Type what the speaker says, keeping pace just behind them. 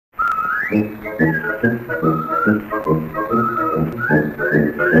So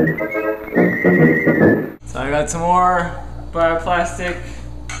I got some more bioplastic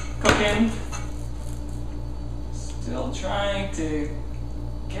cooking. Still trying to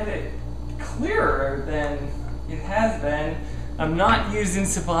get it clearer than it has been. I'm not using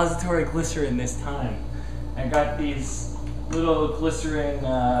suppository glycerin this time. I got these little glycerin,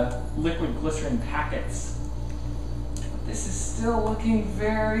 liquid glycerin packets. But this is still looking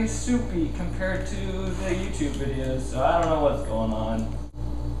very soupy compared to the YouTube videos, so I don't know what's going on.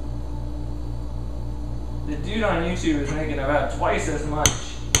 The dude on YouTube is making about twice as much,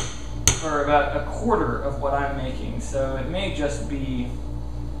 or about a quarter of what I'm making, so it may just be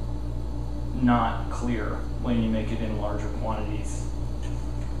not clear when you make it in larger quantities.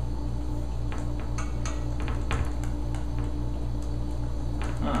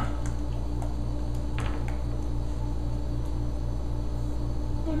 Huh.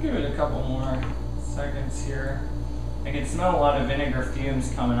 I'll give it a couple more seconds here. I can smell a lot of vinegar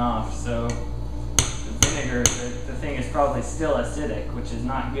fumes coming off, so the vinegar, the thing is probably still acidic, which is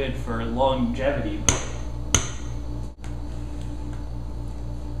not good for longevity.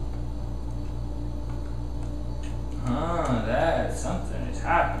 But that something is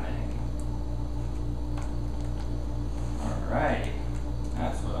happening. Alright,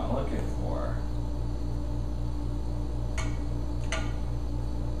 that's what I'm looking for.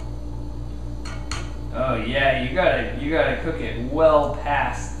 Oh yeah, you gotta cook it well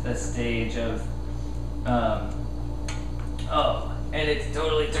past the stage of oh, and it's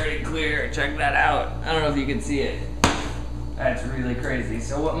totally turning clear. Check that out. I don't know if you can see it. That's really crazy.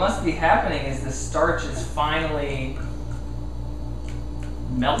 So what must be happening is the starch is finally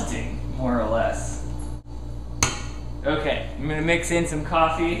melting, more or less. Okay, I'm gonna mix in some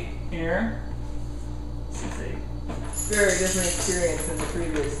coffee here. This is a very different experience than the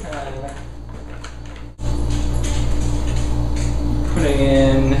previous time. Putting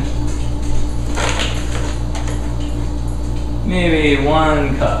in maybe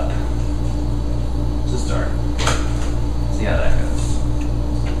 1 cup to start. See how that goes.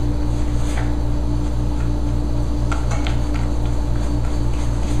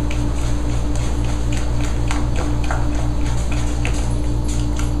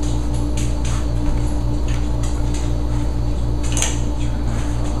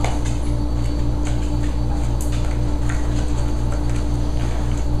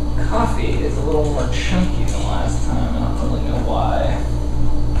 Coffee is a little more chunky than last time. I don't really know why.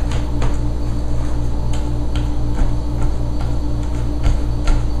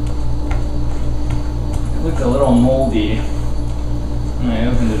 It looked a little moldy when I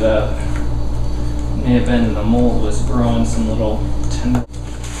opened it up. It may have been the mold was growing some little tendrils.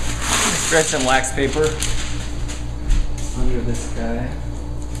 Spread some wax paper under this guy.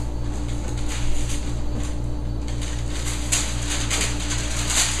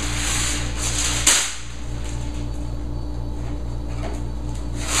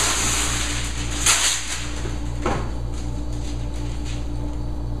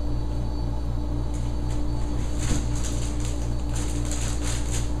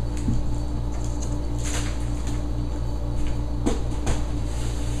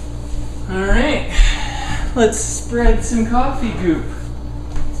 Alright, let's spread some coffee goop.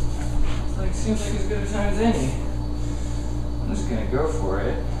 Seems like as good a time as any. I'm just gonna go for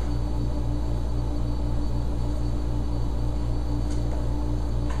it.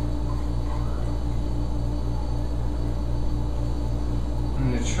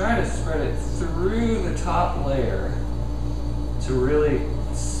 I'm gonna try to spread it through the top layer to really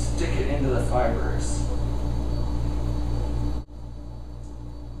stick it into the fibers.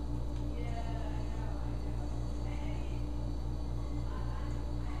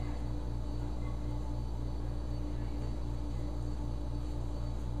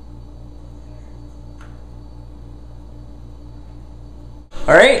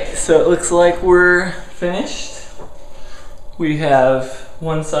 Alright, so it looks like we're finished. We have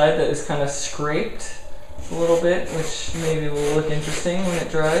one side that is kind of scraped a little bit, which maybe will look interesting when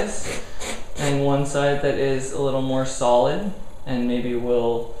it dries, and one side that is a little more solid and maybe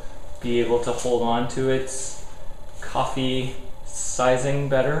will be able to hold on to its coffee sizing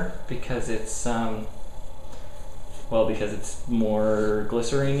better because it's because it's more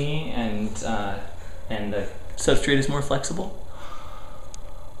glycerin-y and the substrate is more flexible.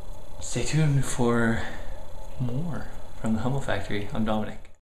 Stay tuned for more from the Humblefactory. I'm Dominic.